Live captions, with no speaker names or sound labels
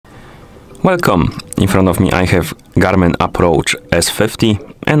Welcome! In front of me I have Garmin Approach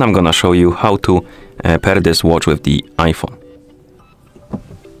S50 and I'm gonna show you how to pair this watch with the iPhone.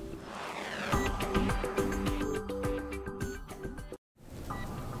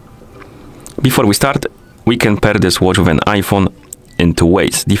 Before we start, we can pair this watch with an iPhone in two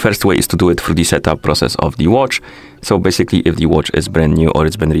ways. The first way is to do it through the setup process of the watch. So basically if the watch is brand new or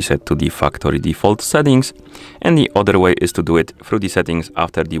it's been reset to the factory default settings. And the other way is to do it through the settings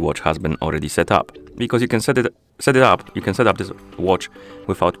after the watch has been already set up. Because you can set up this watch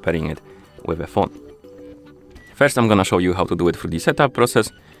without pairing it with a phone. First I'm gonna show you how to do it through the setup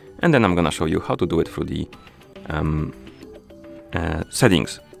process, and then I'm gonna show you how to do it through the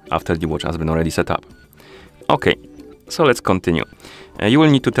settings after the watch has been already set up. Okay, so let's continue. You will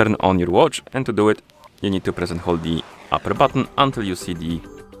need to turn on your watch, and to do it you need to press and hold the upper button until you see the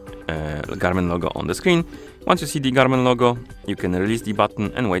Garmin logo on the screen. Once you see the Garmin logo, you can release the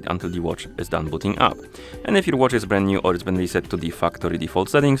button and wait until the watch is done booting up. And if your watch is brand new or it's been reset to the factory default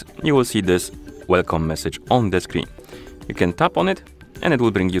settings, you will see this welcome message on the screen. You can tap on it and it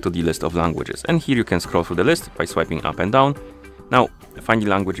will bring you to the list of languages. And here you can scroll through the list by swiping up and down. Now, find the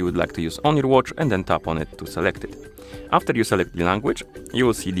language you would like to use on your watch and then tap on it to select it. After you select the language, you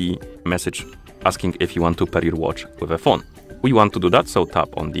will see the message asking if you want to pair your watch with a phone. We want to do that, so tap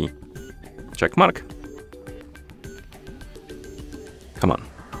on the check mark. Come on.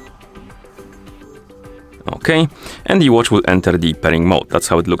 Okay, and the watch will enter the pairing mode. That's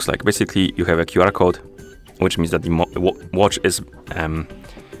how it looks like. Basically, you have a QR code, which means that the watch is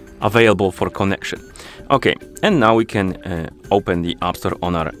available for connection. Okay, and now we can open the App Store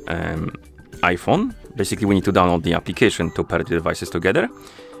on our iPhone. Basically, we need to download the application to pair the devices together.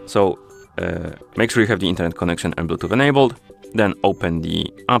 So make sure you have the internet connection and Bluetooth enabled. Then open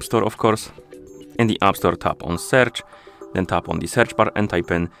the App Store, of course. In the App Store, tap on Search. Then tap on the search bar and type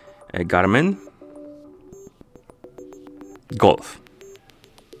in Garmin Golf.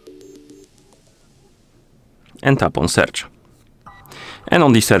 And tap on Search. And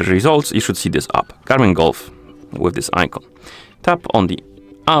on the search results, you should see this app, Garmin Golf, with this icon. Tap on the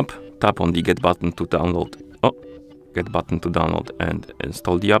app, tap on the Get button to download and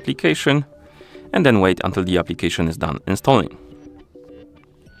install the application, and then wait until the application is done installing.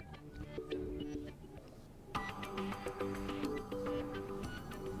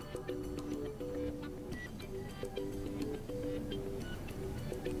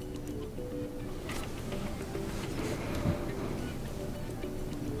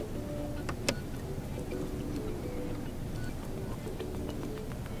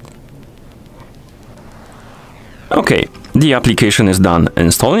 Okay, the application is done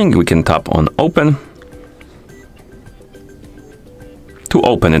installing. We can tap on Open to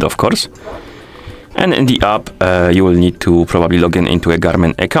open it, of course. And in the app, you will need to probably log in into a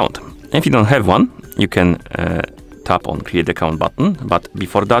Garmin account. If you don't have one, you can tap on Create Account button. But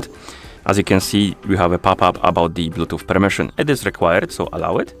before that, as you can see, we have a pop-up about the Bluetooth permission. It is required, so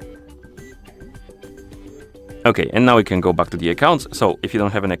allow it. Okay, and now we can go back to the accounts. So if you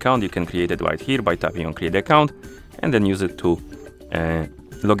don't have an account, you can create it right here by tapping on Create Account and then use it to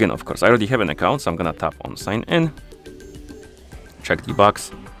log in, of course. I already have an account, so I'm gonna tap on Sign In, check the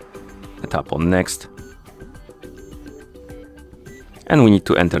box, tap on Next, and we need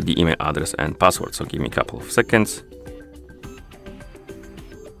to enter the email address and password, so give me a couple of seconds.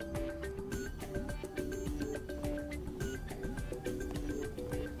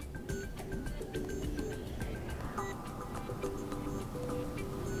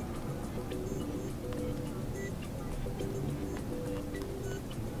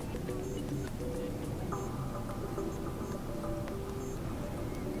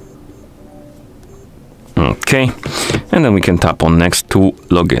 Okay, and then we can tap on Next to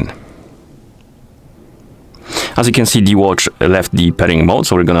log in. As you can see, the watch left the pairing mode,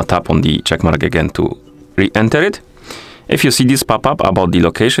 so we're gonna tap on the check mark again to re-enter it. If you see this pop up about the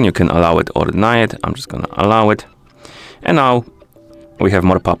location, you can allow it or deny it. I'm just gonna allow it. And now we have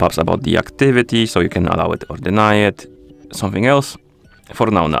more pop-ups about the activity, so you can allow it or deny it. Something else?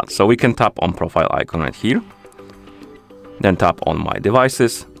 For now, not. So we can tap on profile icon right here. Then tap on My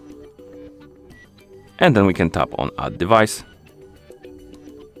Devices. And then we can tap on Add Device.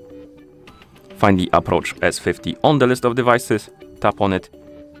 Find the Approach S50 on the list of devices, tap on it,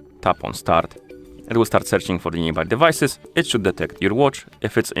 tap on Start. It will start searching for the nearby devices. It should detect your watch.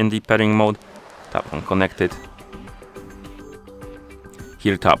 If it's in the pairing mode, tap on Connect it.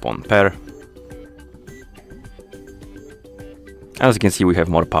 Here tap on Pair. As you can see, we have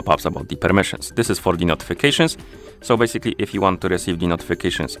more pop-ups about the permissions. This is for the notifications. So basically, if you want to receive the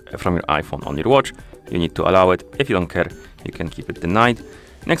notifications from your iPhone on your watch, you need to allow it. If you don't care, you can keep it denied.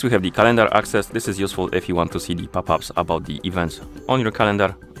 Next, we have the calendar access. This is useful if you want to see the pop-ups about the events on your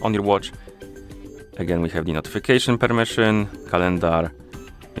calendar, on your watch. Again, we have the notification permission, calendar.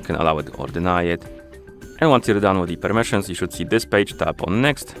 You can allow it or deny it. And once you're done with the permissions, you should see this page. Tap on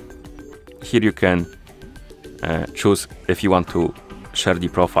next. Here you can choose if you want to share the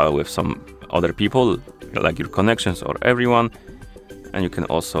profile with some other people, like your connections or everyone. And you can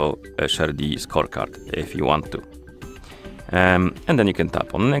also share the scorecard if you want to. And then you can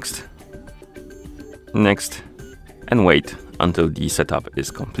tap on next, next, and wait until the setup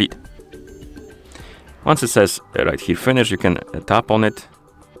is complete. Once it says right here finish, you can tap on it,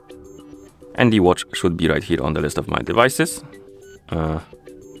 and the watch should be right here on the list of my devices. And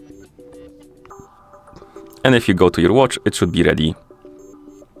if you go to your watch, it should be ready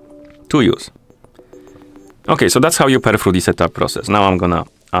to use. Okay, so that's how you pair through the setup process. Now I'm gonna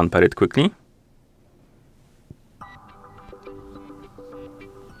unpair it quickly.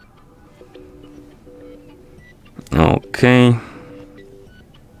 Okay.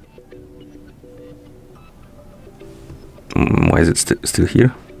 Why is it still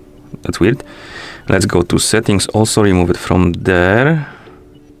here? That's weird. Let's go to settings. Also remove it from there.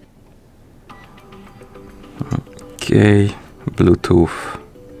 Okay. Bluetooth.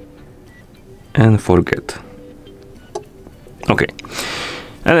 And forget. Okay.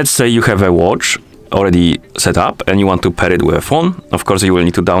 And let's say you have a watch already set up and you want to pair it with a phone. Of course, you will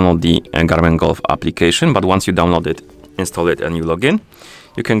need to download the Garmin Golf application, but once you download it, install it, and you log in,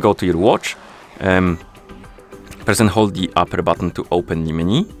 you can go to your watch, press and hold the upper button to open the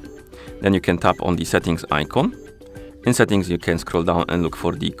menu. Then you can tap on the settings icon. In settings, you can scroll down and look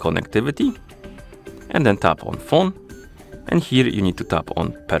for the connectivity, and then tap on phone. And here you need to tap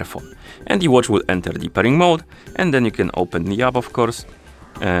on pair phone. And the watch will enter the pairing mode, and then you can open the app, of course,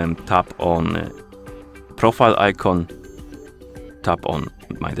 tap on profile icon, tap on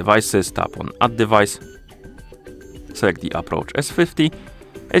my devices, tap on add device, select the Approach S50.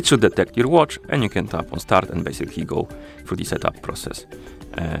 It should detect your watch, and you can tap on start and basically go through the setup process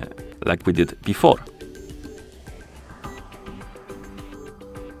like we did before.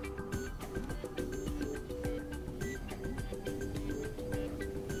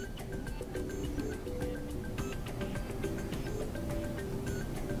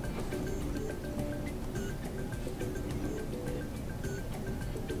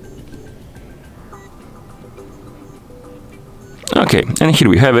 Okay, and here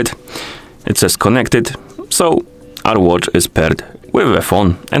we have it. It says connected, so our watch is paired with a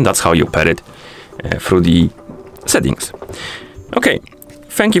phone, and that's how you pair it through the settings. Okay,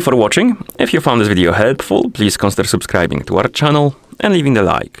 thank you for watching. If you found this video helpful, please consider subscribing to our channel and leaving a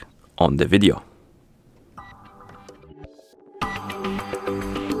like on the video.